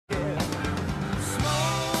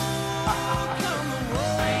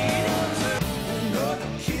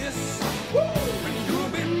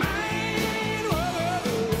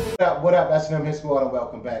What up, S&M Hit Squad, and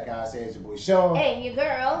welcome back, guys. It's your boy Sean. Hey, your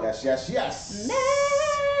girl. Yes, yes, yes. Now,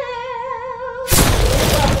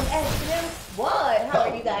 welcome S&M Squad. How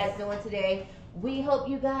are you guys doing today? We hope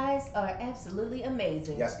you guys are absolutely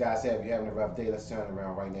amazing. Yes, guys, if you're having a rough day, let's turn it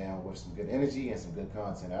around right now with some good energy and some good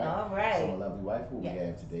content, all right? All right. So, my lovely wife, who we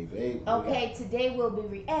have today, babe? Okay, today we'll be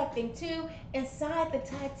reacting to Inside the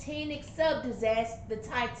Titanic sub-disaster. The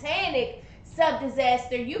Titanic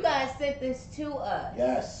sub-disaster. You guys sent this to us.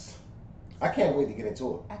 Yes. I can't wait to get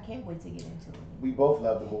into it. I can't wait to get into it. We both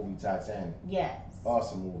love the movie Titanic. Yes.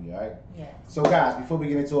 Awesome movie, all right? Yes. So, guys, before we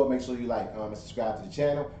get into it, make sure you like, comment, subscribe to the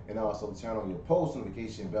channel, and also turn on your post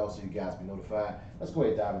notification bell so you guys be notified. Let's go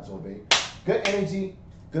ahead and dive into it, baby. Good energy,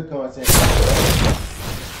 good content. Let's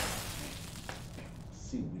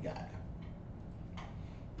see what we got.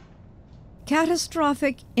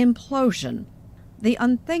 Catastrophic implosion. The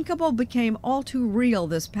unthinkable became all too real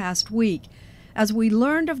this past week as we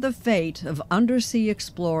learned of the fate of undersea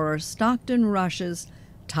explorer Stockton Rush's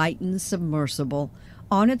Titan submersible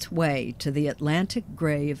on its way to the Atlantic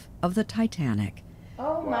grave of the Titanic.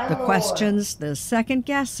 Oh my The Lord. questions, the second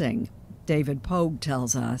guessing, David Pogue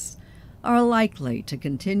tells us, are likely to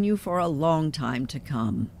continue for a long time to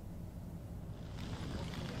come.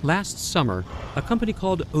 Last summer, a company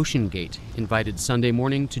called OceanGate invited Sunday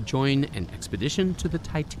Morning to join an expedition to the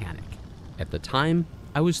Titanic. At the time,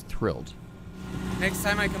 I was thrilled. Next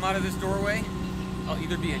time I come out of this doorway, I'll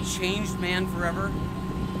either be a changed man forever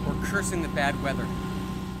or cursing the bad weather.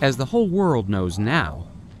 As the whole world knows now,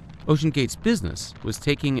 OceanGate's business was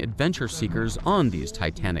taking adventure seekers on these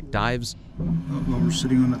Titanic dives Well, we're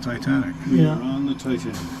sitting on the Titanic. Yeah. We're on the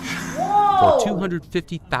Titanic. for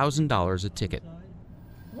 $250,000 a ticket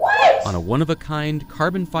What? on a one-of-a-kind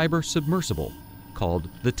carbon fiber submersible called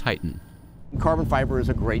the Titan. Carbon fiber is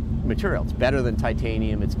a great material. It's better than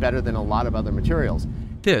titanium. It's better than a lot of other materials.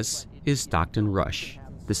 This is Stockton Rush,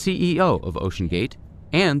 the CEO of OceanGate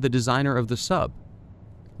and the designer of the sub.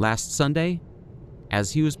 Last Sunday,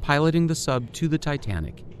 as he was piloting the sub to the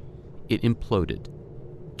Titanic, it imploded,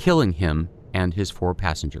 killing him and his 4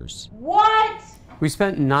 passengers. What? We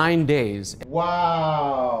spent 9 days.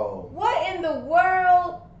 Wow. What in the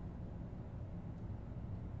world?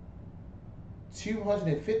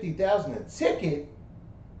 $250,000 a ticket?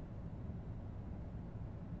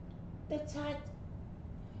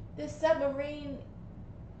 The submarine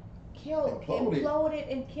Imploded.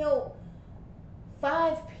 imploded and killed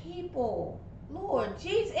 5 people. Lord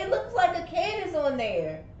jeez, it looks like a kid is on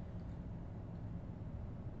there.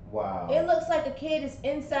 Wow. It looks like a kid is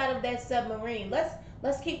inside of that submarine.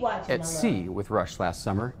 Let's keep watching. At my sea love. with Rush last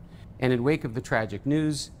summer, and in wake of the tragic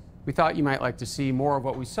news, we thought you might like to see more of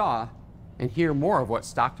what we saw and hear more of what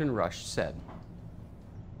Stockton Rush said.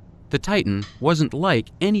 The Titan wasn't like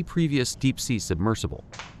any previous deep-sea submersible.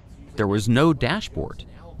 There was no dashboard,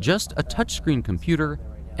 just a touchscreen computer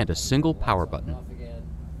and a single power button.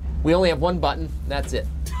 We only have one button. That's it.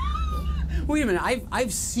 Wait a minute,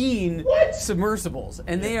 I've seen submersibles,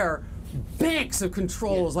 and they are banks of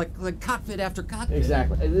controls, like cockpit after cockpit.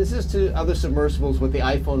 Exactly. This is to other submersibles what the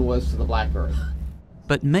iPhone was to the BlackBerry.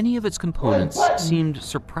 But many of its components seemed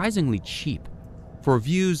surprisingly cheap. For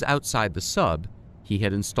views outside the sub, he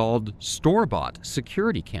had installed store-bought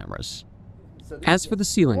security cameras. As for the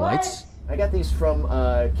ceiling lights, I got these from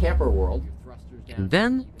Camper World. and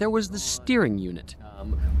then there was the steering unit.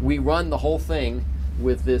 We run the whole thing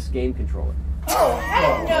with this game controller. Oh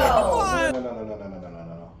heck no!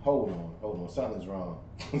 No. Hold on. Something's wrong.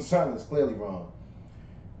 Something's clearly wrong.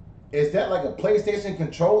 Is that like a PlayStation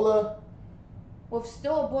controller? With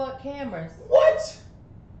store-bought cameras. What?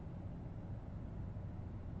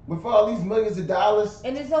 With all these millions of dollars?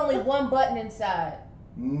 And there's only one button inside.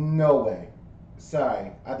 No way.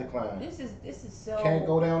 Sorry, I decline. This is so. Can't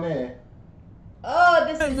go down there. Oh,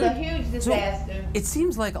 this is a huge disaster. It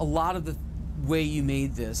seems like a lot of the way you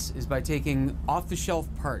made this is by taking off-the-shelf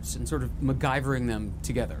parts and sort of MacGyvering them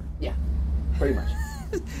together. Yeah, pretty much.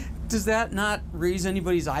 Does that not raise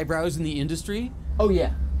anybody's eyebrows in the industry? Oh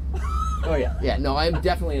yeah. Oh yeah. Yeah, no, I'm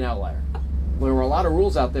definitely an outlier. There were a lot of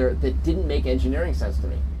rules out there that didn't make engineering sense to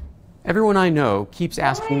me. Everyone I know keeps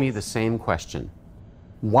asking me the same question.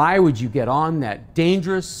 Why would you get on that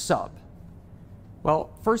dangerous sub?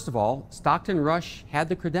 Well, first of all, Stockton Rush had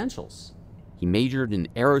the credentials. He majored in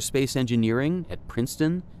aerospace engineering at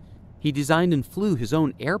Princeton. He designed and flew his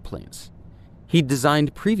own airplanes. He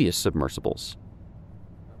designed previous submersibles.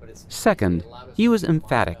 Second, he was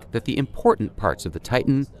emphatic that the important parts of the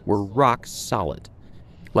Titan were rock solid,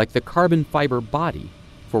 like the carbon fiber body,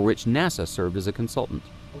 for which NASA served as a consultant.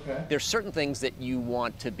 Okay. There's certain things that you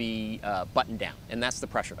want to be buttoned down, and that's the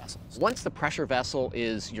pressure vessel. Once the pressure vessel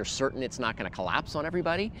is, you're certain it's not going to collapse on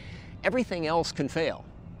everybody, everything else can fail.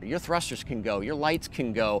 Your thrusters can go, your lights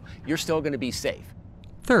can go, you're still going to be safe.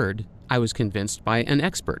 Third, I was convinced by an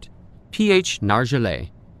expert, P.H. Nargelet,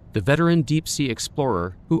 the veteran deep-sea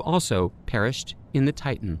explorer who also perished in the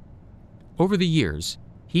Titan. Over the years,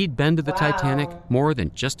 he'd been to the Titanic more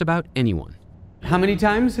than just about anyone. How many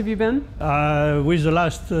times have you been? With the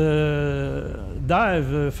last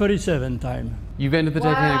dive, 37 times. You've been to the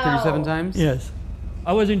Titanic 37 times? Yes.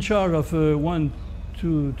 I was in charge of 1,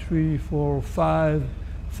 2, 3, 4, 5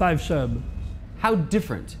 subs. How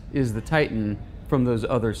different is the Titan from those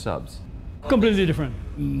other subs? Completely different.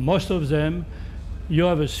 Most of them, you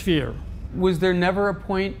have a sphere. Was there never a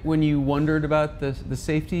point when you wondered about the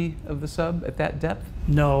safety of the sub at that depth?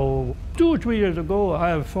 No. 2 or 3 years ago, I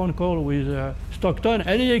have a phone call with Stockton,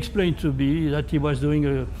 and he explained to me that he was doing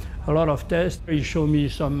a lot of tests. He showed me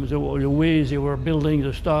the ways they were building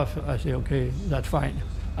the stuff. I say, okay, that's fine.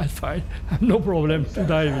 That's fine. I have no problem to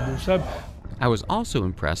dive in the sub. I was also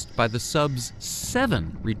impressed by the sub's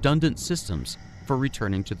 7 redundant systems for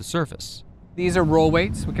returning to the surface. These are roll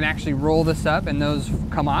weights. We can actually roll this up and those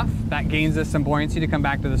come off. That gains us some buoyancy to come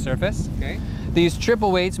back to the surface. Okay. These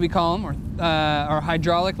triple weights, we call them, are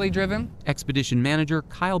hydraulically driven. Expedition Manager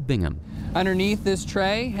Kyle Bingham. Underneath this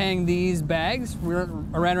tray hang these bags. We're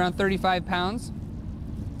around 35 pounds.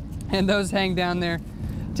 And those hang down there.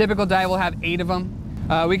 Typical dive will have 8 of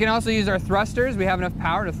them. We can also use our thrusters. We have enough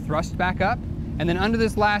power to thrust back up. And then under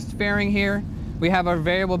this last fairing here, we have our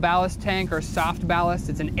variable ballast tank, or soft ballast.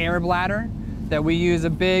 It's an air bladder that we use a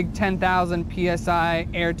big 10,000 PSI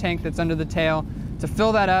air tank that's under the tail to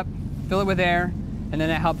fill that up, fill it with air, and then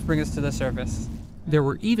it helps bring us to the surface. There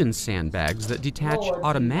were even sandbags that detached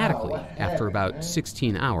automatically after about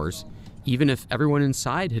 16 hours, even if everyone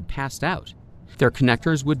inside had passed out. Their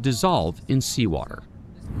connectors would dissolve in seawater.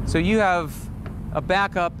 So you have a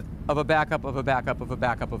backup of a backup of a backup of a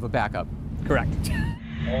backup of a backup. Correct.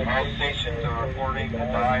 All stations are reporting the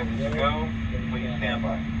dive is go. Please stand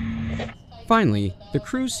by. Finally, the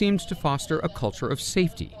crew seemed to foster a culture of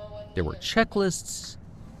safety. There were checklists,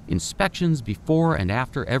 inspections before and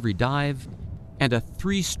after every dive, and a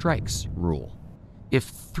 3 strikes rule. If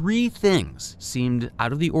 3 things seemed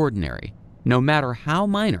out of the ordinary, no matter how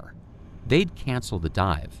minor, they'd cancel the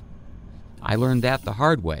dive. I learned that the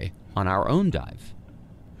hard way on our own dive.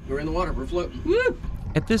 We're in the water, we're floating. Woo!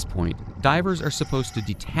 At this point, divers are supposed to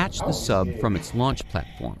detach the sub from its launch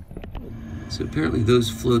platform. So apparently those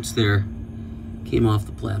floats there came off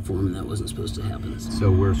the platform, and that wasn't supposed to happen.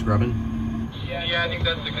 So we're scrubbing? Yeah, I think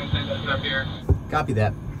that's the consensus up here. Copy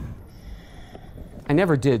that. I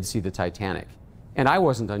never did see the Titanic, and I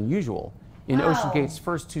wasn't unusual. In OceanGate's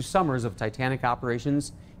first 2 summers of Titanic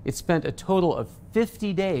operations, it spent a total of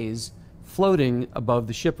 50 days floating above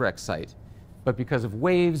the shipwreck site. But because of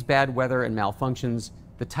waves, bad weather, and malfunctions,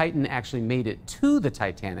 the Titan actually made it to the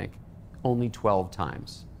Titanic only 12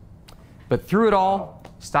 times. But through it all,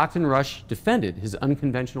 Stockton Rush defended his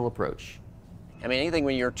unconventional approach. I mean, anything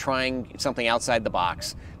when you're trying something outside the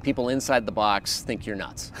box, people inside the box think you're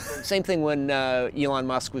nuts. Same thing when Elon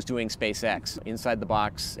Musk was doing SpaceX. Inside the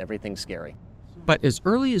box, everything's scary. But as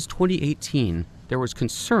early as 2018, there was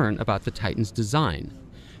concern about the Titan's design.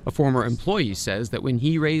 A former employee says that when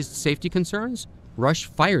he raised safety concerns, Rush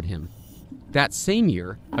fired him. That same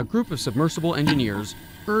year, a group of submersible engineers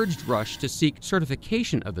urged Rush to seek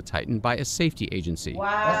certification of the Titan by a safety agency.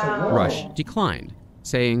 Wow. Rush declined,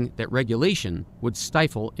 saying that regulation would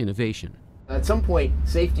stifle innovation. At some point,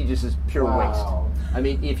 safety just is pure waste. I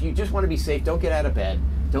mean, if you just want to be safe, don't get out of bed,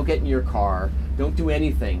 don't get in your car, don't do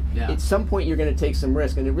anything. Yeah. At some point, you're going to take some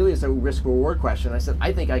risk, and it really is a risk-reward question. I said,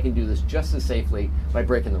 I think I can do this just as safely by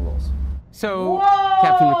breaking the rules. So, Whoa!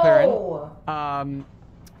 Captain McLaren,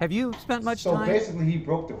 have you spent much So time? basically, he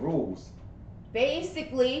broke the rules,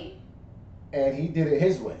 Basically, and he did it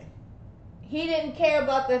his way. he didn't care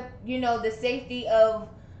about the safety of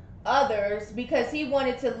others because he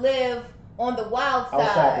wanted to live on the wild side,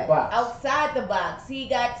 Outside the box. outside the box. He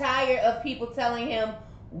got tired of people telling him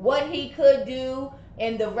what he could do,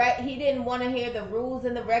 and he didn't want to hear the rules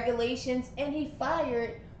and the regulations, and he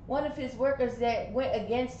fired one of his workers that went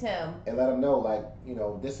against him. And let him know, like,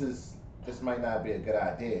 this might not be a good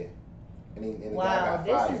idea. And the guy Wow,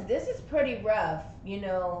 got fired. this is pretty rough,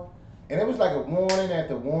 And it was like a warning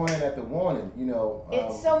after warning after warning,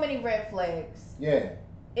 it's so many red flags. Yeah.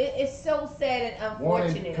 It's so sad and Warning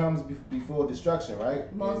unfortunate. comes before destruction,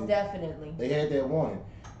 right? Most And definitely. They had that warning.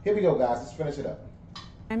 Here we go, guys. Let's finish it up.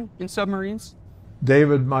 In submarines?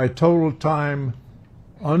 David, my total time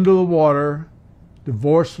under the water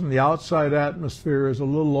Divorce from the outside atmosphere is a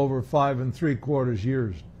little over 5 3/4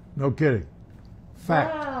 years. No kidding.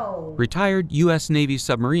 Fact. Wow. Retired U.S. Navy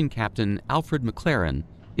submarine captain Alfred McLaren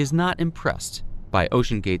is not impressed by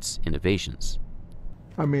OceanGate's innovations.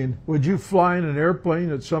 I mean, would you fly in an airplane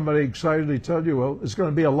that somebody excitedly tell you, well, it's going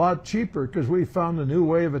to be a lot cheaper because we found a new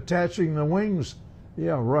way of attaching the wings?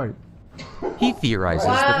 Yeah, right. He theorizes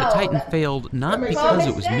that the Titan failed not because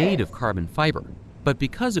it was made of carbon fiber, but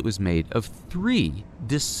because it was made of 3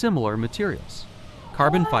 dissimilar materials: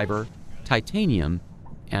 carbon fiber, titanium,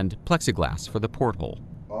 and plexiglass for the porthole.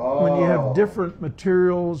 When you have different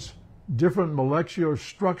materials, different molecular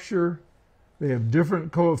structure, they have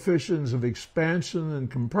different coefficients of expansion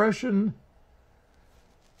and compression,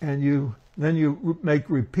 and then you make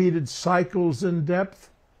repeated cycles in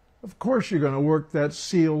depth, of course you're going to work that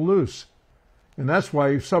seal loose. And that's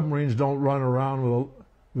why submarines don't run around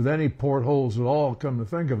with any portholes at all, come to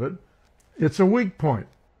think of it. It's a weak point.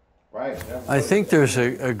 Right. I think there's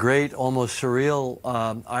a great, almost surreal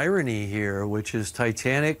irony here, which is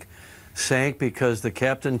Titanic sank because the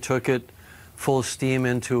captain took it full steam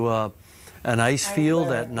into an ice field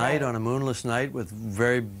at night on a moonless night with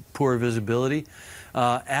very poor visibility,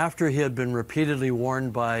 after he had been repeatedly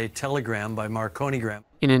warned by telegram, by Marconigram.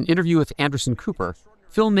 In an interview with Anderson Cooper,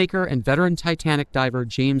 filmmaker and veteran Titanic diver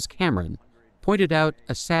James Cameron pointed out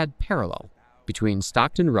a sad parallel between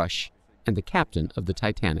Stockton Rush and the captain of the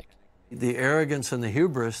Titanic. The arrogance and the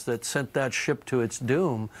hubris that sent that ship to its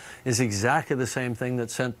doom is exactly the same thing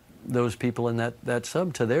that sent those people in that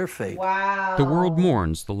sub to their fate. Wow. The world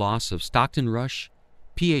mourns the loss of Stockton Rush,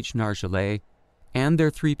 P.H. Nargeolet, and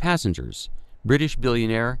their 3 passengers, British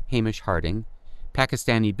billionaire Hamish Harding,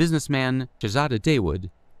 Pakistani businessman Shahzada Dawood,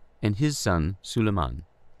 and his son Suleiman.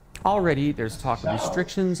 Already there's talk of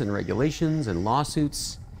restrictions and regulations and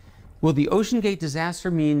lawsuits. Will the OceanGate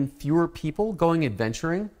disaster mean fewer people going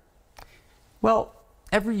adventuring? Well,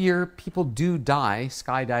 every year people do die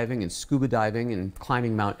skydiving and scuba diving and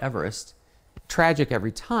climbing Mount Everest. Tragic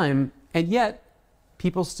every time, and yet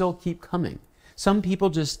people still keep coming. Some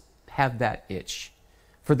people just have that itch.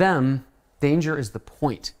 For them, danger is the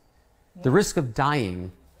point. The risk of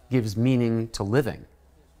dying gives meaning to living.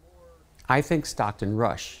 I think Stockton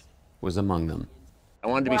Rush was among them. I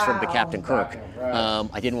wanted to be sort of the Captain Kirk.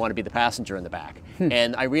 I didn't want to be the passenger in the back.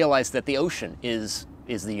 And I realized that the ocean is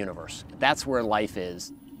the universe. That's where life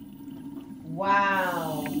is.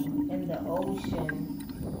 Wow. In the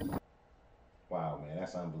ocean. Wow, man,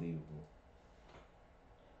 that's unbelievable.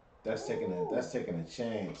 That's taking a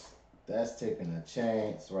chance. That's taking a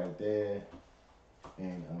chance right there.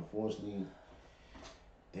 And unfortunately,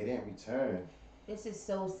 they didn't return. This is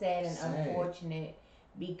so sad and unfortunate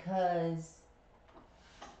because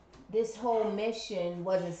this whole mission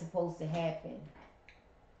wasn't supposed to happen.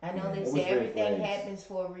 I know they say everything happens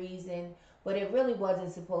for a reason, but it really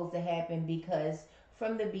wasn't supposed to happen because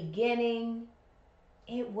from the beginning,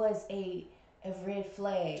 it was a red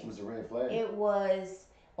flag. It was a red flag. It was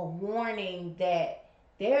a warning that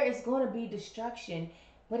there is going to be destruction,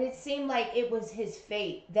 but it seemed like it was his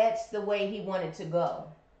fate. That's the way he wanted to go.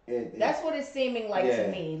 That's what it's seeming like to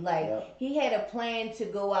me. Like he had a plan to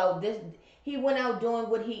go out. He went out doing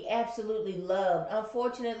what he absolutely loved.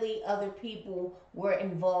 Unfortunately, other people were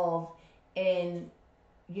involved in,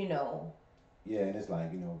 Yeah, and it's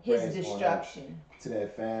like, his destruction. To their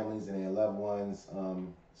families and their loved ones.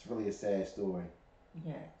 It's really a sad story.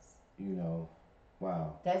 Yes.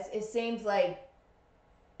 Wow. It seems like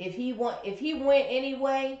if he went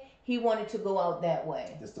anyway, he wanted to go out that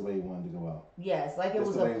way. That's the way he wanted to go out. Yes, like it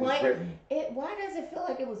was a plan. Why does it feel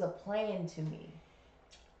like it was a plan to me?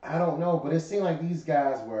 I don't know, but it seemed like these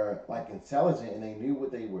guys were like intelligent and they knew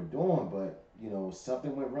what they were doing, but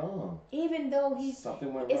something went wrong. Even though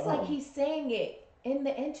something went it's wrong. like he's saying it in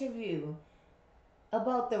the interview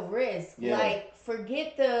about the risk. Yeah. Like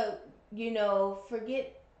forget the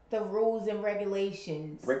rules and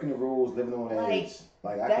regulations. Breaking the rules, living on the edge.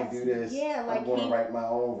 Like I can do this. Yeah, like I'm going to write my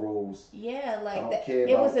own rules. Yeah, like I don't that. care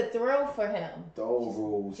It about was a thrill for him. The old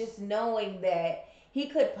rules. Just knowing that he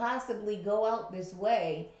could possibly go out this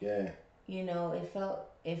way. Yeah.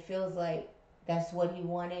 It feels like that's what he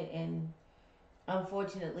wanted, and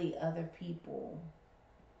unfortunately other people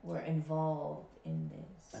were involved in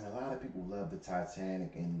this. And a lot of people love the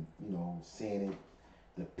Titanic and, seeing it,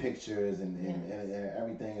 the pictures and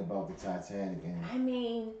everything about the Titanic. And I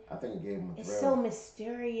mean, I think it gave them a thrill. It's so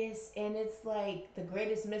mysterious, and it's like the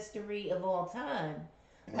greatest mystery of all time.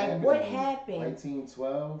 Like what happened?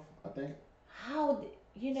 1912, I think. How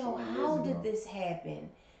did this happen?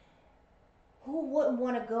 Who wouldn't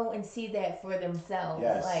want to go and see that for themselves?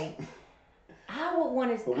 Yes. Like, I would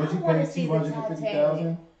want to. But would I you want pay to see the Titanic.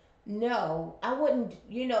 $250,000? No, I wouldn't.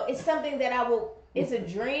 You know, it's something that I will. It's a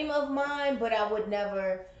dream of mine, but I would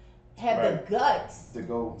never have the guts to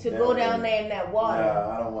go down there in that water.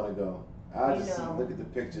 Nah, I don't want to go. I'll You just know. look at the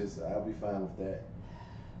pictures. I'll be fine with that.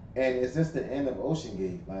 And is this the end of Ocean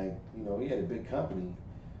Gate? Like, you know, he had a big company,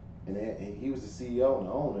 and he was the CEO and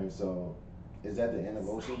the owner. So, is that the end of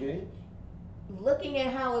Ocean Gate? Looking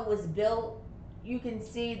at how it was built, you can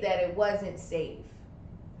see that it wasn't safe.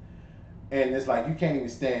 And it's like you can't even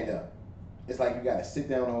stand up. It's like you got to sit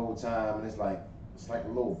down the whole time, and it's like a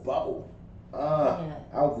little bubble. Yeah.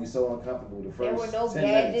 I would be so uncomfortable the first. There were no 10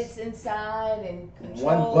 gadgets minutes. inside and controls.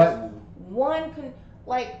 One button.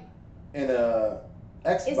 Like. And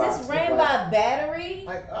Xbox. Is this ran by battery?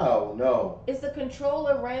 Like, oh no. Is the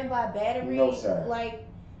controller ran by battery? No, sir. Like.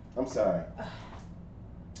 I'm sorry.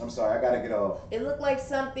 I'm sorry. I gotta get off. It looked like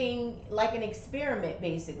something like an experiment,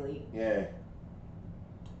 basically. Yeah.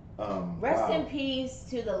 Rest in peace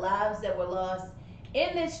to the lives that were lost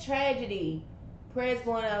in this tragedy. Prayers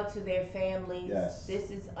going out to their families. Yes.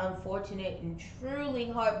 This is unfortunate and truly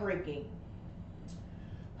heartbreaking.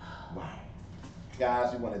 Wow.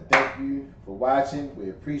 Guys, we want to thank you for watching. We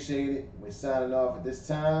appreciate it. We're signing off at this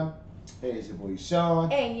time. Here's your boy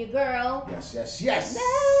Sean. And your girl. Yes.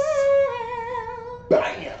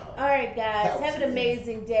 Bam. All right, guys. Have an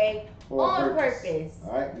amazing day on purpose.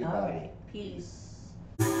 All right. All right. Peace.